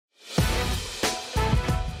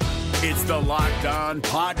It's the Locked On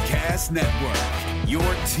Podcast Network, your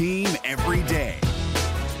team every day.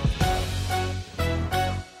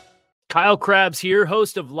 Kyle Krabs here,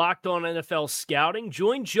 host of Locked On NFL Scouting.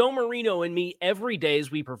 Join Joe Marino and me every day as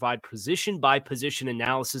we provide position-by-position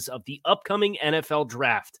analysis of the upcoming NFL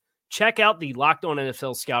Draft. Check out the Locked On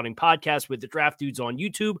NFL Scouting podcast with the Draft Dudes on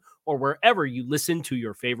YouTube or wherever you listen to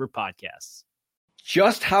your favorite podcasts.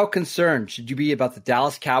 Just how concerned should you be about the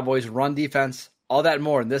Dallas Cowboys run defense? All that and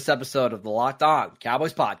more in this episode of the Locked On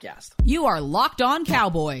Cowboys podcast. You are Locked On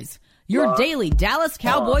Cowboys, your daily Dallas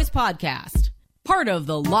Cowboys podcast. Part of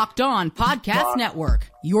the Locked On Podcast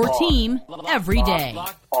Network, your team every day.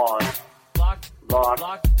 Locked on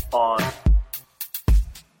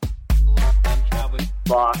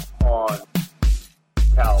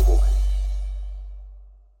Cowboys.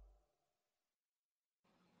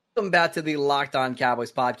 Welcome back to the Locked On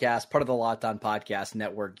Cowboys podcast, part of the Locked On Podcast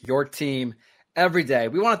Network, your team every day.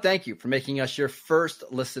 We want to thank you for making us your first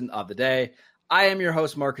listen of the day. I am your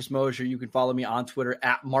host, Marcus Mosher. You can follow me on Twitter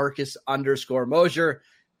at Marcus_Mosher.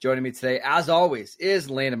 Joining me today, as always, is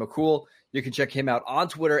Landon McCool. You can check him out on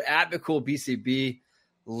Twitter at McCoolBCB.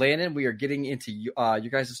 Landon, we are getting into you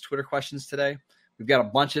guys' Twitter questions today. We've got a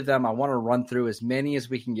bunch of them. I want to run through as many as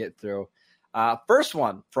we can get through. First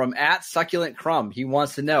one from at Succulent Crumb. He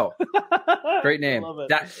wants to know. Great name.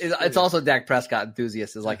 It's also Dak Prescott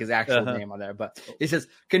Enthusiast is like his actual name on there. But he says,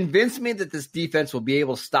 convince me that this defense will be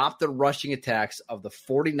able to stop the rushing attacks of the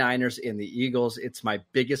 49ers and the Eagles. It's my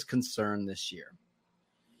biggest concern this year.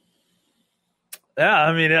 Yeah,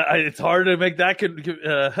 I mean, it's hard to make that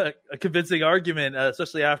a convincing argument,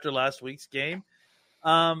 especially after last week's game.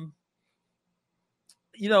 Look,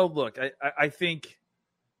 I think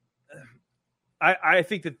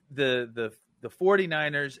that the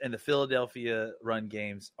 49ers and the Philadelphia run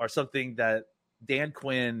games are something that Dan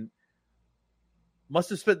Quinn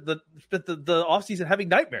must have spent the offseason having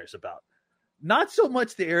nightmares about. Not so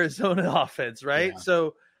much the Arizona offense, right? Yeah.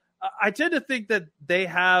 So I tend to think that they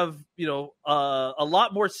have, a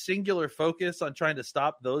lot more singular focus on trying to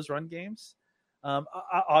stop those run games.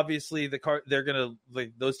 Obviously,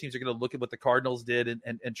 those teams are gonna look at what the Cardinals did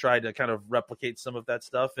and try to kind of replicate some of that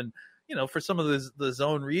stuff. And for some of the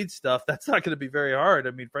zone read stuff, that's not going to be very hard.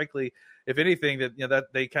 I mean, frankly, if anything, that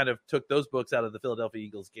they kind of took those books out of the Philadelphia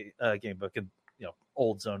Eagles game book and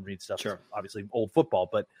old zone read stuff. Sure. Obviously old football,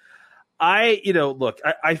 but I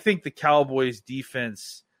think the Cowboys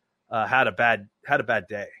defense had a bad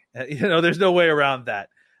day. There's no way around that.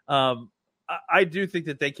 I do think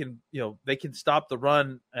that they can stop the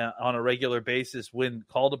run on a regular basis when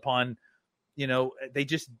called upon. They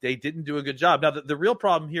didn't do a good job. Now, the real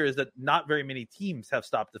problem here is that not very many teams have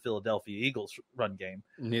stopped the Philadelphia Eagles run game.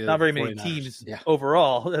 Not very many teams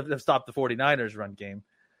overall have stopped the 49ers run game.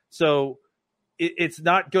 So it's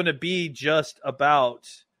not going to be just about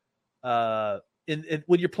when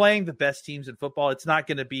you're playing the best teams in football, it's not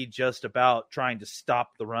going to be just about trying to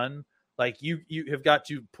stop the run. Like you have got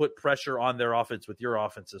to put pressure on their offense with your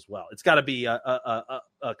offense as well. It's got to be a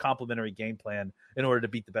complementary game plan in order to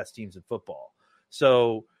beat the best teams in football.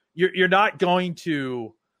 So you're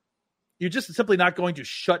just simply not going to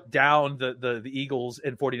shut down the Eagles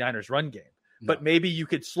and 49ers run game. No. But maybe you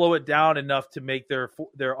could slow it down enough to make their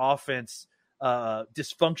offense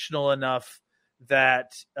dysfunctional enough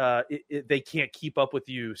that they can't keep up with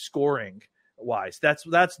you scoring wise. That's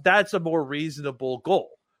a more reasonable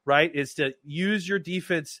goal. Right, is to use your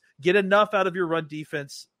defense, get enough out of your run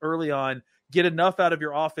defense early on, get enough out of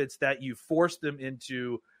your offense that you force them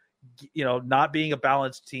into, not being a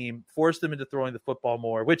balanced team, force them into throwing the football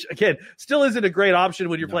more, which, again, still isn't a great option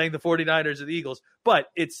when you're playing the 49ers and the Eagles, but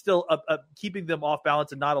it's still keeping them off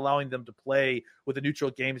balance and not allowing them to play with a neutral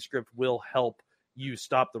game script will help you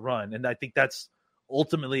stop the run. And I think that's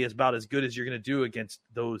ultimately about as good as you're going to do against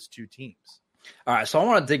those two teams. All right, so I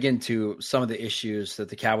want to dig into some of the issues that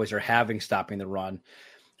the Cowboys are having stopping the run.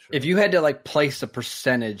 Sure. If you had to place a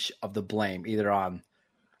percentage of the blame either on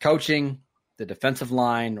coaching, the defensive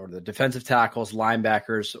line, or the defensive tackles,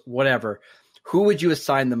 linebackers, whatever, who would you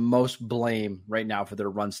assign the most blame right now for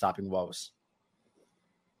their run stopping woes?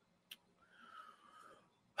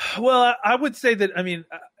 Well, I would say that,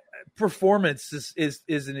 performance is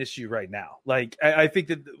an issue right now. Like, I think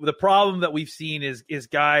that the problem that we've seen is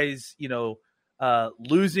guys,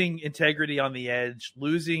 losing integrity on the edge,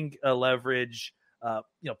 losing leverage,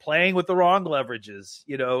 playing with the wrong leverages,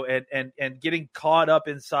 and getting caught up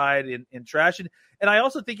inside in trash. And I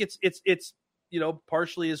also think it's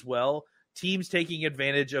partially as well, teams taking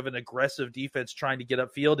advantage of an aggressive defense trying to get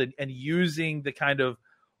upfield and using the kind of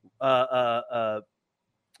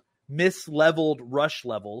misleveled rush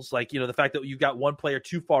levels, like, the fact that you've got one player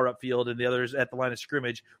too far upfield and the other's at the line of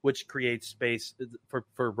scrimmage, which creates space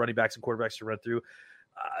for running backs and quarterbacks to run through.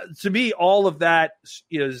 To me, all of that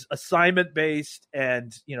is assignment based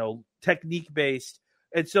and, technique based.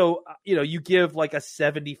 And so, you give like a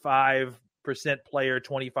 75% player,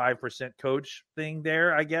 25% coach thing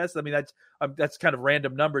there, I guess. I mean, that's kind of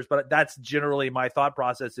random numbers, but that's generally my thought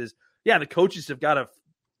process is, yeah, the coaches have got to,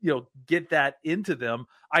 get that into them.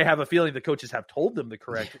 I have a feeling the coaches have told them the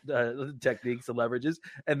correct techniques and leverages,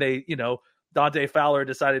 and they, Dante Fowler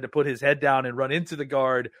decided to put his head down and run into the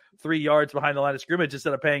guard 3 yards behind the line of scrimmage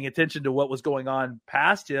instead of paying attention to what was going on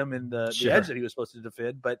past him and the edge that he was supposed to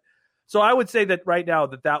defend. But so I would say that right now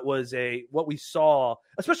that was what we saw,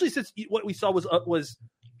 especially since what we saw was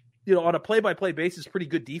on a play-by-play basis, pretty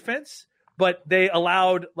good defense, but they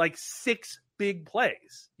allowed like 6 big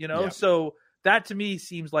plays, Yeah. So that to me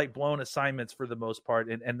seems like blown assignments for the most part.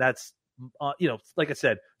 And that's, like I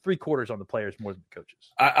said, 3/4 on the players more than the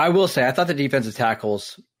coaches. I will say, I thought the defensive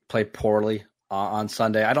tackles played poorly on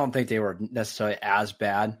Sunday. I don't think they were necessarily as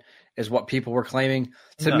bad as what people were claiming.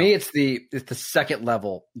 To me, it's the second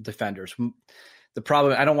level defenders. The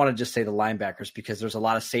problem, I don't want to just say the linebackers, because there's a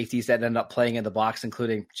lot of safeties that end up playing in the box,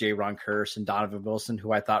 including J-Ron Kearse and Donovan Wilson,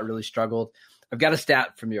 who I thought really struggled. I've got a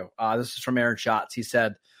stat from you. This is from Aaron Schatz. He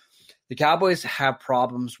said, the Cowboys have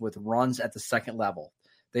problems with runs at the second level.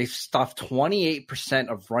 They've stuffed 28%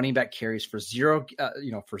 of running back carries for 0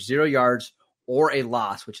 yards or a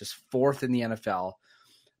loss, which is 4th in the NFL.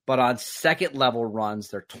 But on second level runs,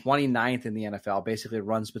 they're 29th in the NFL, basically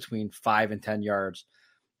runs between 5 and 10 yards.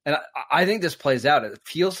 And I think this plays out. It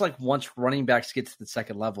feels like once running backs get to the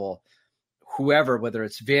second level, whoever, whether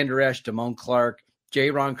it's Van Der Esch, Damone Clark,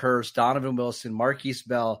 J-Ron Kearse, Donovan Wilson, Marquise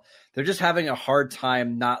Bell, they're just having a hard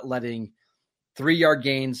time not letting 3-yard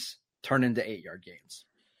gains turn into 8-yard gains.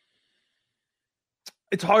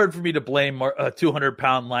 It's hard for me to blame a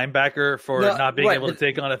 200-pound linebacker for not being able to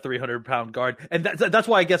take on a 300-pound guard, and that's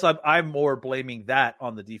why I guess I'm more blaming that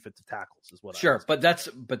on the defensive tackles. Is what sure, but that's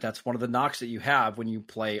one of the knocks that you have when you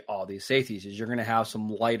play all these safeties is you're going to have some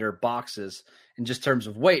lighter boxes in just terms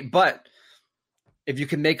of weight, but if you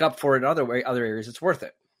can make up for it in other areas, it's worth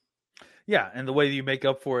it. Yeah, and the way you make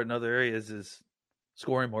up for it in other areas is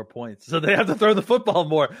scoring more points. So they have to throw the football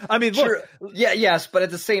more. I mean, look. Sure. Yeah, yes, but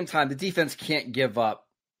at the same time, the defense can't give up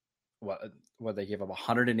what they gave up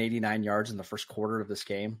 189 yards in the first quarter of this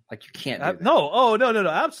game. Like, you can't do that. No,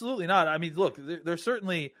 absolutely not. I mean, look, there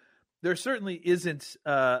certainly isn't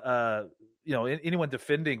anyone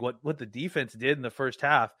defending what the defense did in the first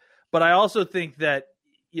half. But I also think that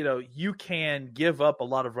you can give up a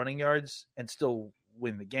lot of running yards and still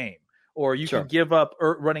win the game, or you can give up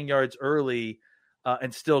running yards early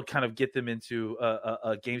and still kind of get them into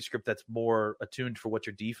a game script that's more attuned for what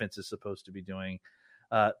your defense is supposed to be doing.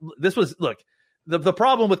 The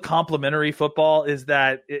problem with complementary football is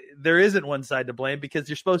that there isn't one side to blame because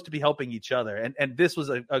you're supposed to be helping each other. And this was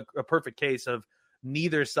a perfect case of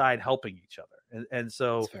neither side helping each other. And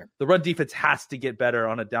so the run defense has to get better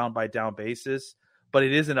on a down by down basis, but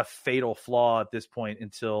it isn't a fatal flaw at this point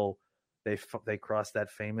until they cross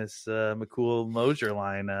that famous McCool-Mosier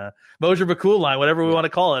line, Mosier-McCool line, whatever we want to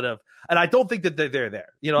call it. And I don't think that they're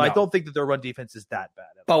there. No. I don't think that their run defense is that bad.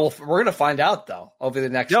 But we're going to find out, though, over the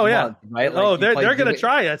next month, right? Like, they're going to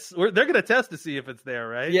try us. They're going to test to see if it's there,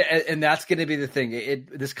 right? Yeah, and that's going to be the thing.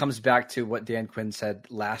 This comes back to what Dan Quinn said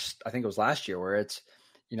last year, where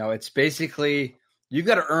it's basically you've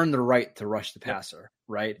got to earn the right to rush the passer,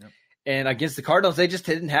 right? Yep. And against the Cardinals, they just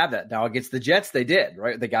didn't have that. Now, against the Jets, they did,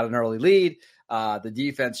 right? They got an early lead. The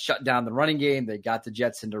defense shut down the running game. They got the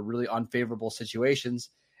Jets into really unfavorable situations,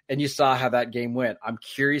 and you saw how that game went. I'm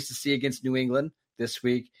curious to see against New England this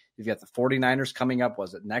week. You've got the 49ers coming up.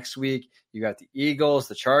 Was it next week? You got the Eagles,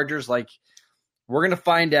 the Chargers. Like, we're going to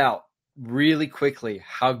find out really quickly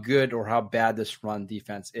how good or how bad this run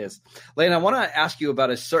defense is. Lane, I want to ask you about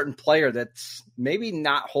a certain player that's maybe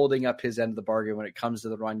not holding up his end of the bargain when it comes to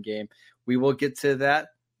the run game. We will get to that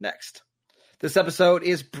next. This episode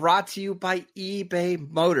is brought to you by eBay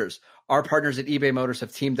Motors. Our partners at eBay Motors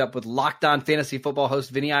have teamed up with Locked On Fantasy Football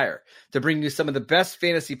host Vinny Iyer to bring you some of the best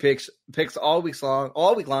fantasy picks all week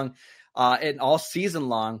long, and all season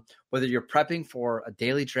long, whether you're prepping for a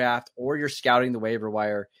daily draft or you're scouting the waiver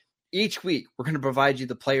wire. Each week, we're going to provide you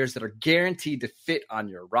the players that are guaranteed to fit on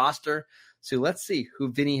your roster. So let's see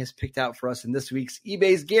who Vinny has picked out for us in this week's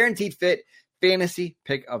eBay's Guaranteed Fit Fantasy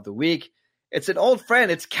Pick of the Week. It's an old friend.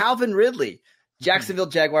 It's Calvin Ridley. Jacksonville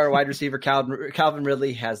Jaguar wide receiver Calvin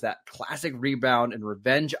Ridley has that classic rebound and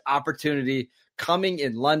revenge opportunity coming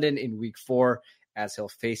in London in week 4. as he'll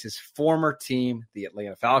face his former team, the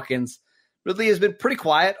Atlanta Falcons. Ridley has been pretty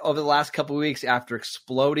quiet over the last couple of weeks after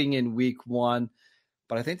exploding in week 1,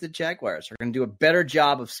 but I think the Jaguars are going to do a better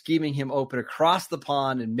job of scheming him open across the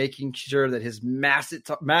pond and making sure that his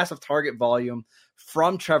massive target volume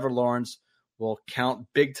from Trevor Lawrence will count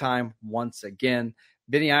big time once again.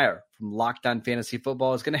 Benny Iyer from Locked On Fantasy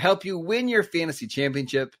Football is going to help you win your fantasy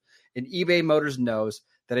championship, and eBay Motors knows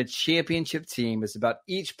that a championship team is about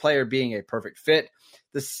each player being a perfect fit.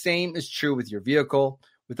 The same is true with your vehicle.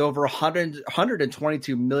 With over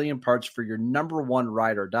 122 million parts for your number one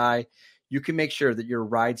ride or die, you can make sure that your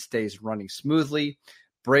ride stays running smoothly.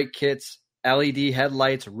 Brake kits, LED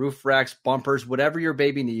headlights, roof racks, bumpers, whatever your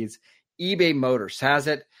baby needs, eBay Motors has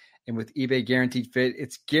it. And with eBay Guaranteed Fit,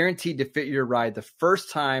 it's guaranteed to fit your ride the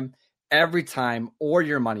first time, every time, or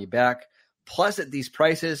your money back. Plus, at these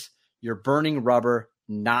prices, you're burning rubber,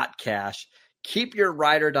 not cash. Keep your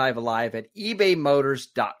ride or die alive at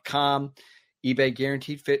ebaymotors.com. eBay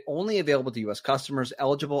Guaranteed Fit, only available to U.S. customers.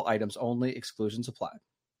 Eligible items only. Exclusions apply.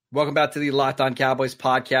 Welcome back to the Locked On Cowboys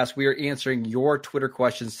podcast. We are answering your Twitter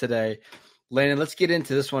questions today. Landon, let's get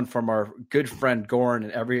into this one from our good friend Goran,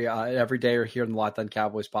 and every day we're here on the Locked On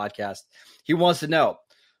Cowboys podcast. He wants to know,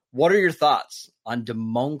 what are your thoughts on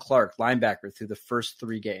Damone Clark, linebacker, through the first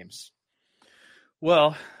 3 games?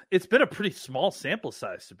 Well, it's been a pretty small sample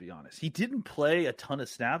size, to be honest. He didn't play a ton of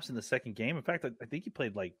snaps in the second game. In fact, I think he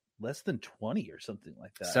played like less than 20 or something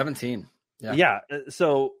like that. 17. Yeah.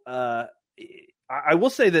 So I will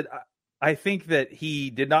say that I think that he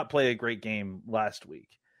did not play a great game last week.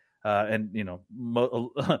 And, you know,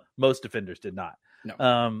 most defenders did not.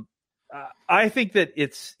 No. I think that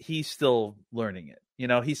he's still learning it. You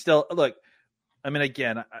know, he's still, look, I mean,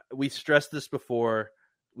 again, we stressed this before.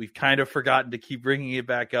 We've kind of forgotten to keep bringing it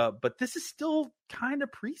back up, but this is still kind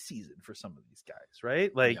of preseason for some of these guys,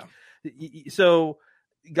 right? Like, So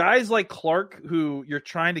guys like Clark, who you're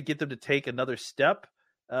trying to get them to take another step,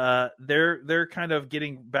 they're kind of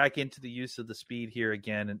getting back into the use of the speed here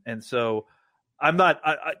again. And so I'm not,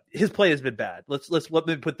 his play has been bad. Let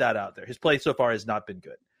me put that out there. His play so far has not been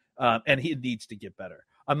good. And he needs to get better.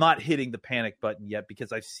 I'm not hitting the panic button yet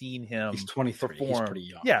because I've seen him perform. He's pretty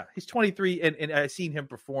young. Yeah, he's 23, and I've seen him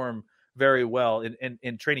perform very well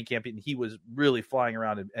in training camp, and he was really flying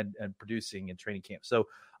around and producing in training camp. So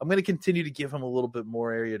I'm going to continue to give him a little bit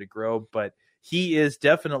more area to grow, but he is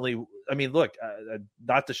definitely, I mean, look,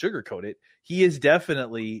 not to sugarcoat it, he is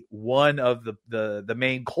definitely one of the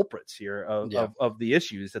main culprits here of the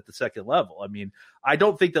issues at the second level. I mean, I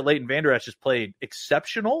don't think that Leighton Vander Esch has played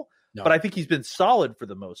exceptional, but I think he's been solid for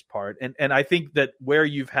the most part. And I think that where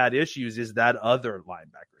you've had issues is that other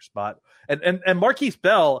linebacker spot. And Marquise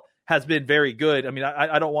Bell has been very good. I mean,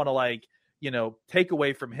 I don't want to take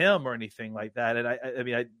away from him or anything like that.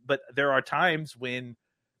 And but there are times when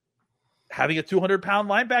having a 200-pound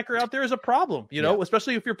linebacker out there is a problem,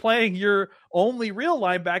 especially if you're playing your only real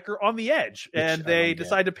linebacker on the edge and they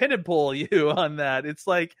decide to pin and pull you on that. It's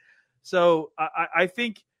like, so I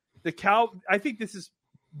think I think this is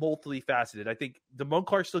multifaceted. I think Damone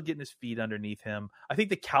Clark's still getting his feet underneath him. I think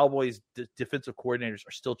the Cowboys defensive coordinators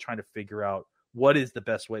are still trying to figure out what is the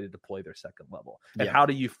best way to deploy their second level and how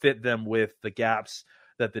do you fit them with the gaps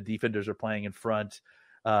that the defenders are playing in front.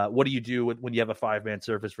 What do you do when you have a 5-man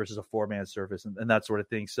surface versus a 4-man surface and that sort of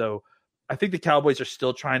thing? So I think the Cowboys are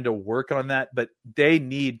still trying to work on that, but they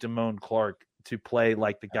need Damone Clark to play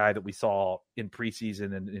like the guy that we saw in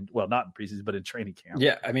preseason and not in preseason, but in training camp.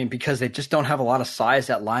 Yeah. I mean, because they just don't have a lot of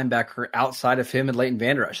size at linebacker outside of him and Leighton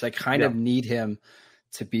Vander Esch. They kind of need him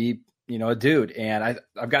to be, a dude. And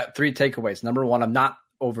I've got 3 takeaways. Number 1, I'm not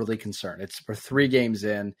overly concerned. We're 3 games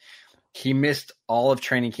in. He missed all of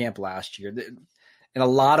training camp last year. In a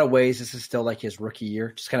lot of ways, this is still like his rookie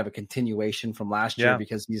year, just kind of a continuation from last year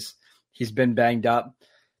because he's been banged up.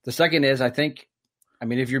 The second is,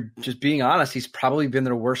 if you're just being honest, he's probably been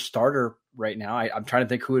their worst starter right now. I'm trying to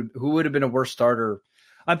think who would have been a worse starter.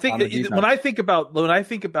 I'm thinking when I think about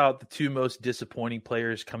the 2 most disappointing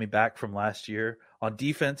players coming back from last year on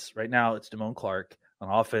defense, right now it's Damone Clark. On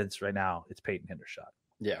offense, right now it's Peyton Hendershot.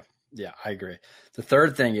 Yeah, I agree. The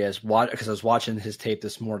third thing is, because I was watching his tape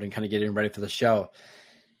this morning, kind of getting ready for the show.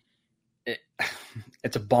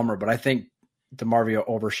 It's a bummer, but I think DeMarvio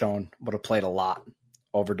Overshown would have played a lot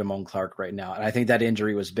over Damone Clark right now. And I think that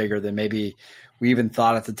injury was bigger than maybe we even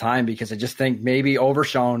thought at the time, because I just think maybe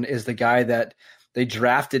Overshown is the guy that they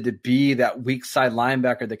drafted to be that weak side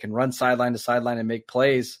linebacker that can run sideline to sideline and make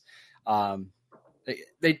plays.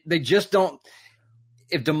 They just don't.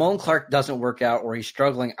 If Damone Clark doesn't work out or he's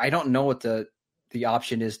struggling, I don't know what the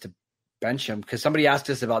option is to bench him, because somebody asked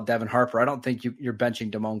us about Devin Harper. I don't think you're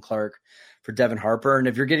benching Damone Clark for Devin Harper. And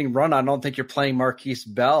if you're getting run on, I don't think you're playing Marquise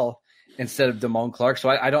Bell instead of Damone Clark. So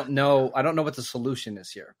I don't know. I don't know what the solution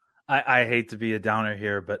is here. I hate to be a downer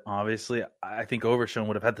here, but obviously I think Overshown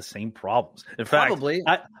would have had the same problems. In fact, Probably.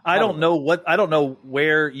 I don't know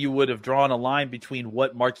where you would have drawn a line between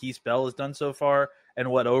what Marquise Bell has done so far and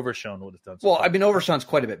what Overshown would have done so far. I mean, Overshown's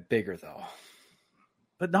quite a bit bigger, though.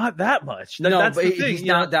 But not that much. That's the thing. He's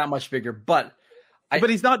not that much bigger, but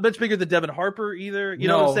he's not much bigger than Devin Harper either. You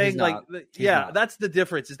know what I'm saying? Not. That's the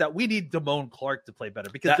difference, is that we need Damone Clark to play better,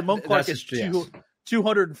 because Damone Clark is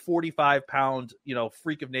 245-pound,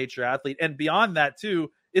 freak of nature athlete. And beyond that,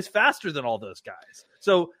 too, is faster than all those guys.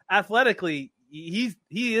 So athletically, he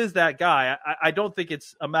is that guy. I don't think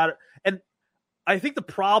it's a matter. And I think the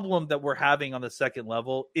problem that we're having on the second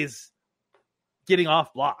level is getting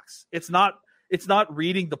off blocks. It's not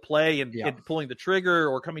reading the play and pulling the trigger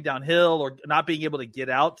or coming downhill or not being able to get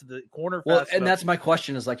out to the corner. And that's my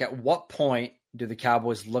question, is like, at what point do the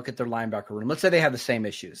Cowboys look at their linebacker room? Let's say they have the same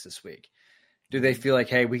issues this week. Do they feel like,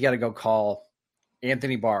 hey, we got to go call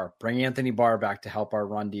Anthony Barr, bring Anthony Barr back to help our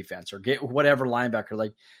run defense, or get whatever linebacker?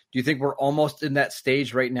 Like, do you think we're almost in that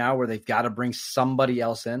stage right now where they've got to bring somebody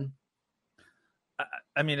else in?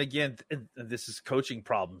 I mean, again, this is coaching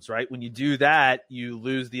problems, right? When you do that, you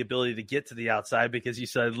lose the ability to get to the outside because you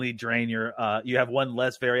suddenly drain you have one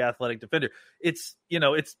less very athletic defender. It's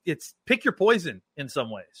pick your poison in some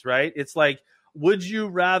ways, right? It's like, would you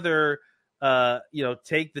rather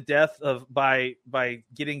take the death of by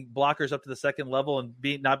getting blockers up to the second level and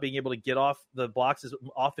not being able to get off the blocks as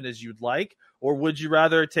often as you'd like, or would you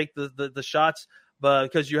rather take the shots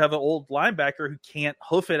because you have an old linebacker who can't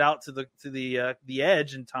hoof it out to the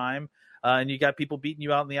edge in time, and you got people beating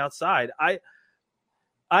you out on the outside?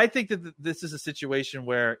 I think that this is a situation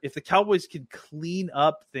where if the Cowboys can clean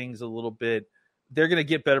up things a little bit, they're going to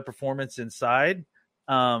get better performance inside.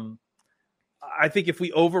 I think if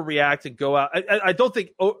we overreact and go out, I don't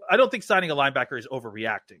think signing a linebacker is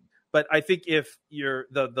overreacting. But I think if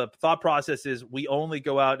the thought process is we only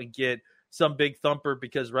go out and get some big thumper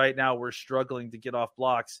because right now we're struggling to get off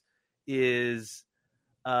blocks, it's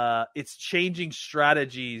changing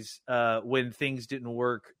strategies when things didn't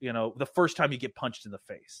work. The first time you get punched in the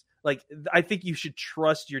face. Like, I think you should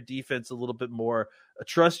trust your defense a little bit more.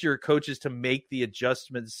 Trust your coaches to make the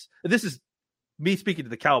adjustments. This is me speaking to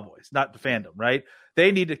the Cowboys, not the fandom, right?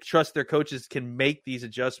 They need to trust their coaches can make these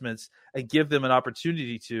adjustments and give them an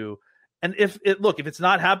opportunity to. And if it's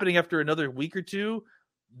not happening after another week or two,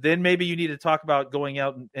 then maybe you need to talk about going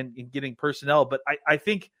out and getting personnel. But I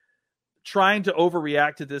think trying to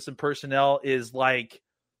overreact to this in personnel is like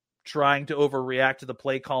trying to overreact to the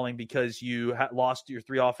play calling because you lost your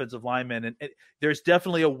 3 offensive linemen. And there's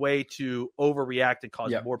definitely a way to overreact and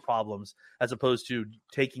cause more problems, as opposed to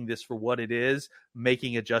taking this for what it is,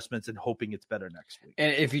 making adjustments and hoping it's better next week.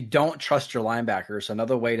 And if you don't trust your linebackers,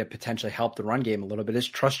 another way to potentially help the run game a little bit is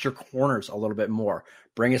trust your corners a little bit more.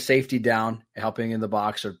 Bring a safety down, helping in the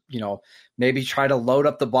box, or, maybe try to load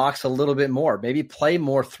up the box a little bit more. Maybe play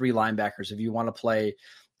more 3 linebackers if you want to play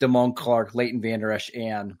Damone Clark, Leighton Vander Esch,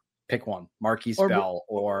 and pick one, Marquise Bell,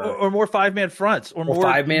 or more 5-man fronts, or more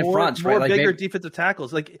 5-man fronts, more right? bigger defensive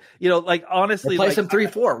tackles. Honestly, play some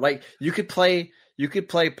 3-4. Like you could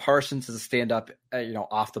play Parsons as a stand-up,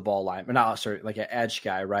 off the ball line, like an edge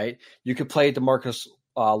guy, right? You could play DeMarcus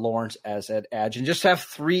Lawrence as an edge, and just have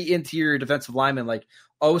 3 interior defensive linemen like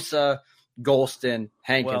Osa, Golston,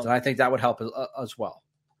 Hankins, and I think that would help as well.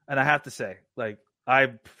 And I have to say,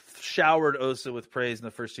 I showered Osa with praise in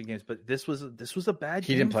the first 2 games, but this was a bad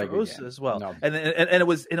game for Osa as well. No. And it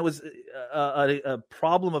was a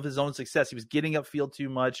problem of his own success. He was getting upfield too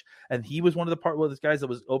much, and he was one of the guys that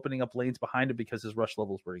was opening up lanes behind him because his rush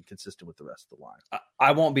levels were inconsistent with the rest of the line.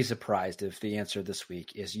 I won't be surprised if the answer this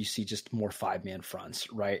week is you see just more 5-man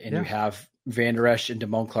fronts, right? And you have Vander Esch and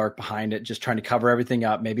Damone Clark behind it, just trying to cover everything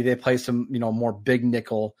up. Maybe they play some, more big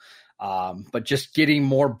nickel. But just getting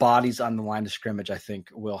more bodies on the line of scrimmage, I think,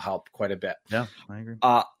 will help quite a bit. Yeah, I agree.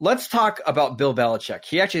 Let's talk about Bill Belichick.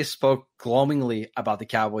 He actually spoke glowingly about the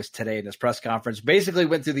Cowboys today in his press conference. Basically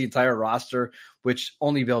went through the entire roster, which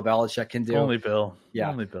only Bill Belichick can do. Only Bill. Yeah.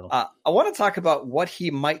 Only Bill. I want to talk about what he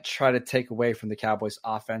might try to take away from the Cowboys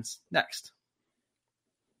offense next.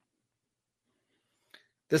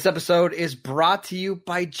 This episode is brought to you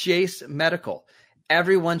by Jace Medical.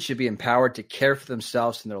 Everyone should be empowered to care for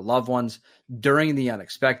themselves and their loved ones during the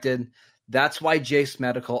unexpected. That's why Jace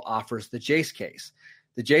Medical offers the Jace Case.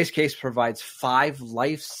 The Jace Case provides 5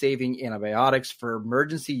 life-saving antibiotics for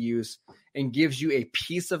emergency use and gives you a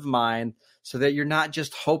peace of mind so that you're not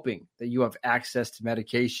just hoping that you have access to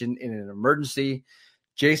medication in an emergency.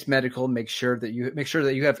 Jace Medical, make sure that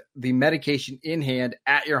you have the medication in hand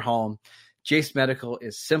at your home. Jace Medical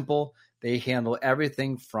is simple. They handle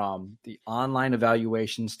everything from the online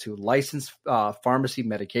evaluations to licensed pharmacy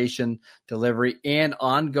medication delivery and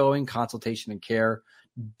ongoing consultation and care.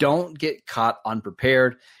 Don't get caught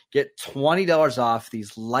unprepared. Get $20 off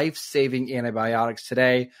these life-saving antibiotics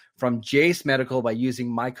today from Jace Medical by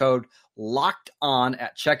using my code LOCKEDON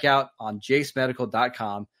at checkout on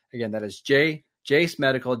jacemedical.com. Again, that is Jace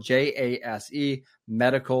Medical, JASE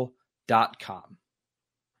medical.com.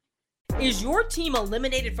 Is your team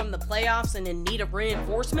eliminated from the playoffs and in need of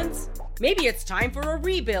reinforcements? Maybe it's time for a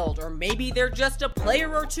rebuild, or maybe they're just a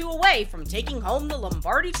player or two away from taking home the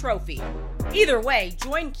Lombardi Trophy. Either way,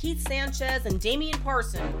 join Keith Sanchez and Damian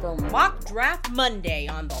Parson for Mock Draft Monday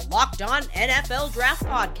on the Locked On NFL Draft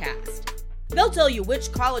Podcast. They'll tell you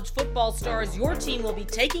which college football stars your team will be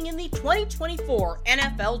taking in the 2024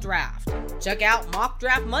 NFL Draft. Check out Mock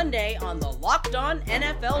Draft Monday on the Locked On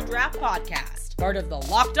NFL Draft Podcast, part of the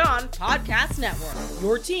Locked On Podcast Network,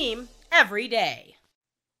 your team every day.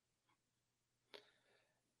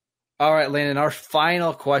 All right, Landon, our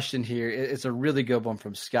final question here is a really good one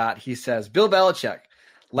from Scott. He says, Bill Belichick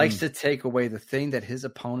likes to take away the thing that his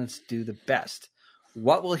opponents do the best.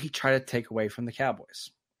 What will he try to take away from the Cowboys?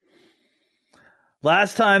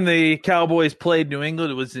 Last time the Cowboys played New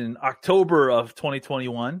England, it was in October of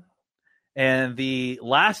 2021. And the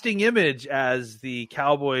lasting image as the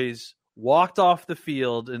Cowboys walked off the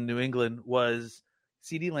field in New England was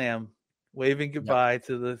CeeDee Lamb waving goodbye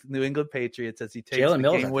to the New England Patriots as he takes the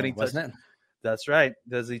game-winning touchdown. That's right.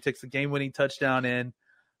 As he takes the game-winning touchdown in.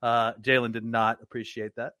 Jalen did not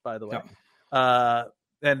appreciate that, by the way. No.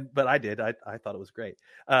 But I did. I thought it was great.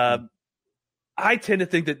 I tend to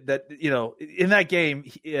think that in that game,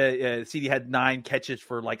 CeeDee had 9 catches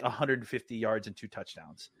for like 150 yards and 2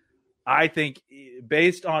 touchdowns. I think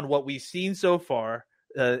based on what we've seen so far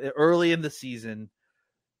early in the season,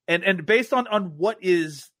 and based on what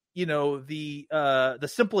is the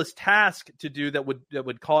simplest task to do that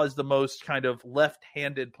would cause the most kind of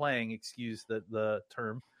left-handed playing, excuse the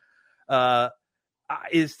term,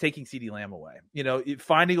 is taking CeeDee Lamb away.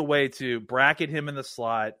 Finding a way to bracket him in the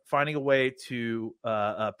slot, finding a way to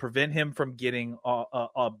prevent him from getting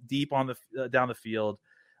deep on down the field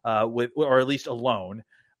or at least alone.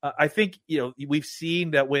 I think we've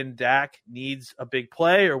seen that when Dak needs a big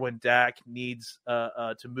play or when Dak needs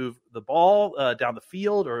to move the ball down the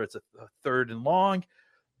field, or it's a 3rd and long,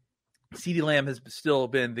 CeeDee Lamb has still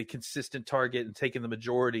been the consistent target and taken the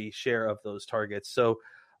majority share of those targets. So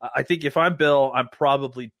I think if I'm Bill, I'm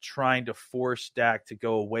probably trying to force Dak to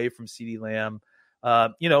go away from CeeDee Lamb,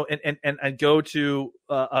 and go to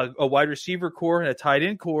a wide receiver core and a tight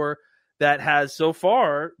end core that has so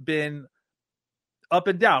far been up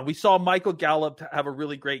and down. We saw Michael Gallup have a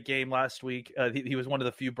really great game last week. He was one of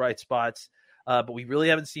the few bright spots, but we really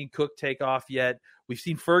haven't seen Cook take off yet. We've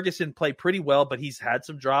seen Ferguson play pretty well, but he's had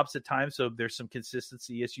some drops at times, so there's some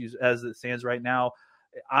consistency issues as it stands right now.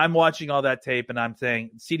 I'm watching all that tape, and I'm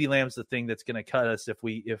saying CeeDee Lamb's the thing that's going to cut us if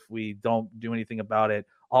we don't do anything about it.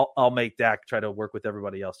 I'll make Dak try to work with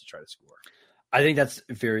everybody else to try to score. I think that's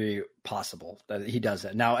very possible that he does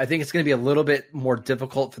that. Now, I think it's going to be a little bit more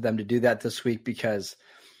difficult for them to do that this week because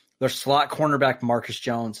their slot cornerback Marcus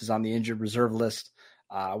Jones is on the injured reserve list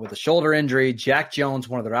with a shoulder injury. Jack Jones,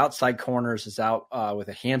 one of their outside corners, is out with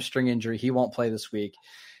a hamstring injury. He won't play this week.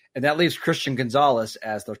 And that leaves Christian Gonzalez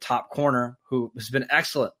as their top corner, who has been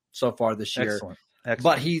excellent so far this year. Excellent.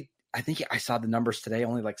 But I saw the numbers today,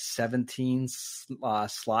 only like 17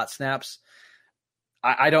 slot snaps.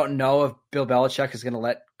 I don't know if Bill Belichick is going to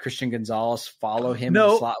let Christian Gonzalez follow him in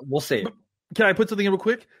the slot. We'll see. Can I put something in real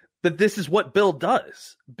quick? But this is what Bill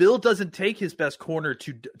does. Bill doesn't take his best corner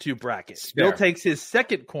to bracket. Bill takes his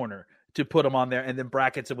second corner to put him on there and then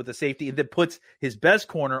brackets it with the safety and then puts his best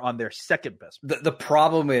corner on their second best. The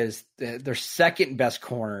problem is their second best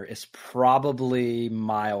corner is probably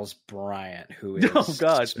Miles Bryant, who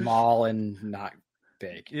is small and not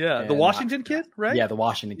big. Yeah, the Washington kid, right? Yeah, the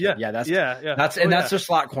Washington kid. Yeah, that's that's their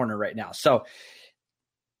slot corner right now. So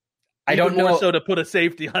I don't know. More so to put a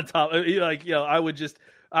safety on top.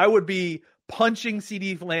 I would be punching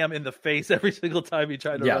CeeDee Lamb in the face every single time he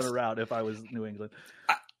tried to run around if I was New England.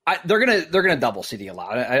 They're gonna double CeeDee a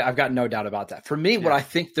lot. I've got no doubt about that. For me, what I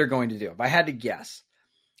think they're going to do, if I had to guess,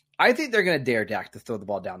 I think they're going to dare Dak to throw the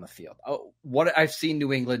ball down the field. What I've seen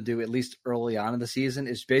New England do, at least early on in the season,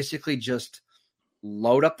 is basically just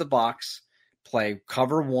load up the box, play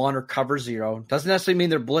cover 1 or cover 0. Doesn't necessarily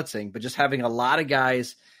mean they're blitzing, but just having a lot of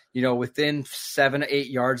guys, within 7 to 8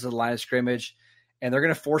 yards of the line of scrimmage, and they're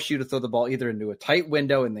going to force you to throw the ball either into a tight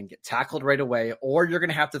window and then get tackled right away, or you're going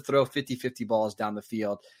to have to throw 50-50 balls down the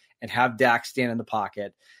field and have Dak stand in the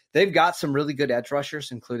pocket. They've got some really good edge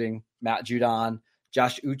rushers, including Matt Judon,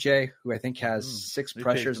 Josh Uche, who I think has 6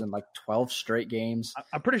 pressures in like 12 straight games.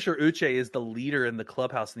 I'm pretty sure Uche is the leader in the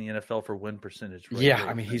clubhouse in the NFL for win percentage. Right? Yeah,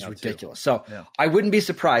 I mean, he's ridiculous. So I wouldn't be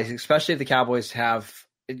surprised, especially if the Cowboys have,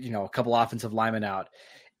 a couple offensive linemen out,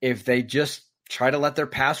 if they just try to let their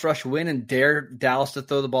pass rush win and dare Dallas to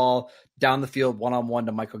throw the ball down the field one-on-one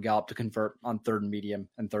to Michael Gallup to convert on 3rd and medium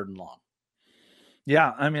and 3rd and long.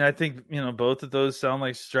 Yeah, I mean, I think, both of those sound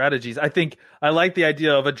like strategies. I think I like the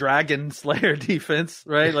idea of a dragon slayer defense,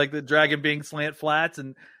 right? Like the dragon being slant flats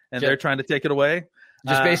and they're trying to take it away.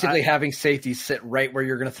 Just basically having safeties sit right where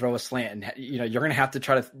you're going to throw a slant. And, you're going to have to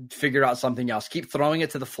try to figure out something else. Keep throwing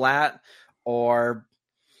it to the flat or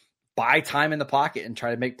buy time in the pocket and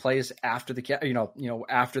try to make plays after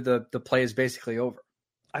after the play is basically over.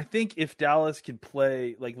 I think if Dallas can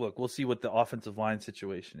play, look, we'll see what the offensive line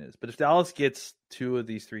situation is. But if Dallas gets 2 of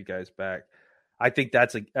these 3 guys back, I think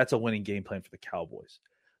that's a winning game plan for the Cowboys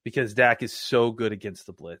because Dak is so good against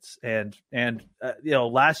the blitz. And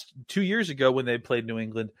last 2 years ago when they played New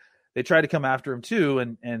England, they tried to come after him too.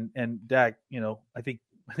 And Dak, I think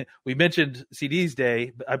we mentioned CD's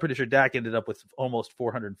day, but I'm pretty sure Dak ended up with almost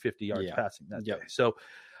 450 yards passing that day. So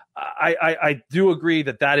I do agree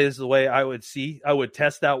that is the way I would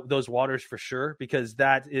test out those waters for sure, because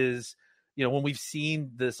that is, when we've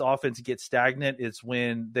seen this offense get stagnant, it's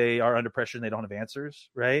when they are under pressure and they don't have answers.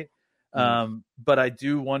 Right. But I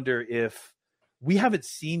do wonder if we haven't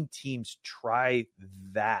seen teams try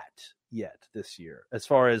that yet this year, as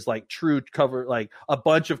far as true cover, a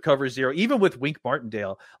bunch of cover zero, even with Wink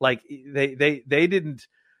Martindale,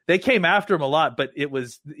 they came after him a lot, but they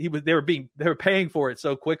were paying for it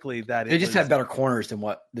so quickly that they just had better corners than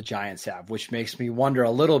what the Giants have, which makes me wonder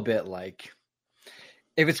a little bit,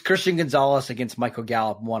 if it's Christian Gonzalez against Michael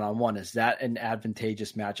Gallup one-on-one, is that an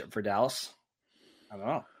advantageous matchup for Dallas? I don't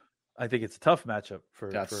know. I think it's a tough matchup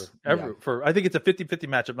for I think it's a 50-50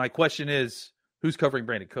 matchup. My question is, who's covering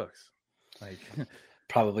Brandon Cooks?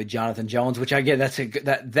 Probably Jonathan Jones, which again,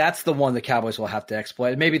 that's the one the Cowboys will have to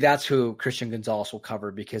exploit. Maybe that's who Christian Gonzalez will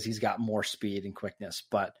cover because he's got more speed and quickness.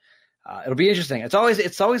 But it'll be interesting. It's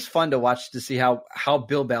always fun to watch to see how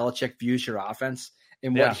Bill Belichick views your offense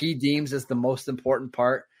and what he deems as the most important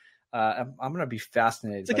part. I'm going to be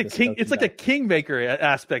fascinated. It's like a kingmaker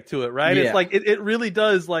aspect to it, right? Yeah. It's it really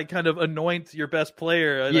does kind of anoint your best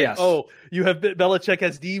player. Yes. Belichick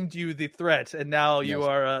has deemed you the threat, and now you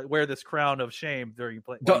are wear this crown of shame when you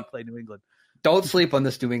play New England. Don't sleep on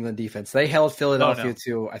this New England defense. They held Philadelphia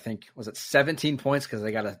to, I think, was it 17 points because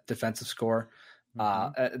they got a defensive score.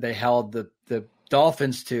 Mm-hmm. They held the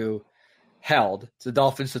Dolphins to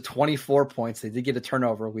 24 points. They did get a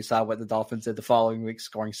turnover. We saw what the Dolphins did the following week,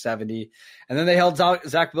 scoring 70. And then they held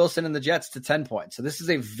Zach Wilson and the Jets to 10 points. So this is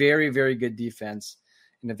a very, very good defense.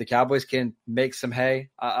 And if the Cowboys can make some hay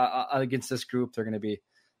against this group, they're going to be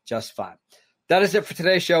just fine. That is it for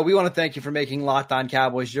today's show. We want to thank you for making Locked On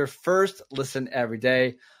Cowboys your first listen every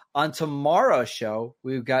day. On tomorrow's show,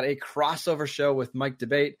 we've got a crossover show with Mike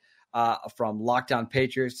Debate from Locked On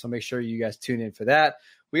Patriots. So make sure you guys tune in for that.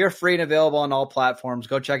 We are free and available on all platforms.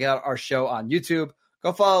 Go check out our show on YouTube.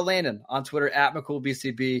 Go follow Landon on Twitter at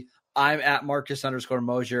McCoolBCB. I'm at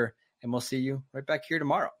Marcus_Mosier, and we'll see you right back here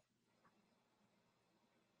tomorrow.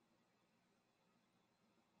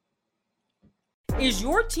 Is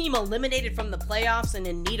your team eliminated from the playoffs and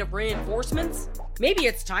in need of reinforcements? Maybe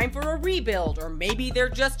it's time for a rebuild, or maybe they're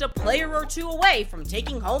just a player or 2 away from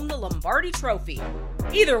taking home the Lombardi Trophy.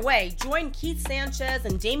 Either way, join Keith Sanchez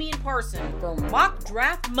and Damian Parson for Mock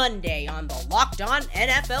Draft Monday on the Locked On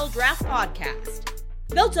NFL Draft Podcast.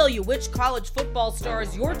 They'll tell you which college football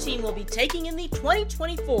stars your team will be taking in the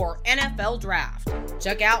 2024 NFL Draft.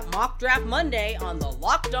 Check out Mock Draft Monday on the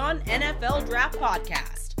Locked On NFL Draft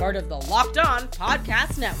Podcast, part of the Locked On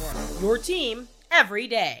Podcast Network, your team every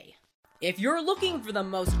day. If you're looking for the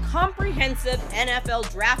most comprehensive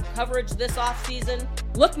NFL draft coverage this offseason,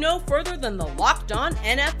 look no further than the Locked On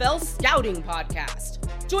NFL Scouting Podcast.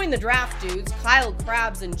 Join the draft dudes, Kyle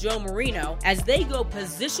Krabs and Joe Marino, as they go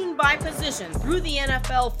position by position through the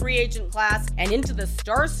NFL free agent class and into the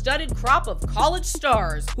star-studded crop of college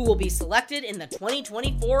stars who will be selected in the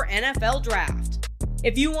 2024 NFL Draft.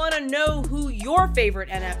 If you want to know who your favorite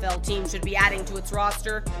NFL team should be adding to its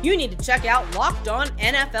roster, you need to check out Locked On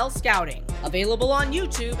NFL Scouting, available on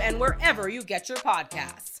YouTube and wherever you get your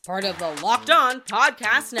podcasts. Part of the Locked On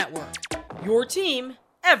Podcast Network, your team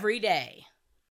every day.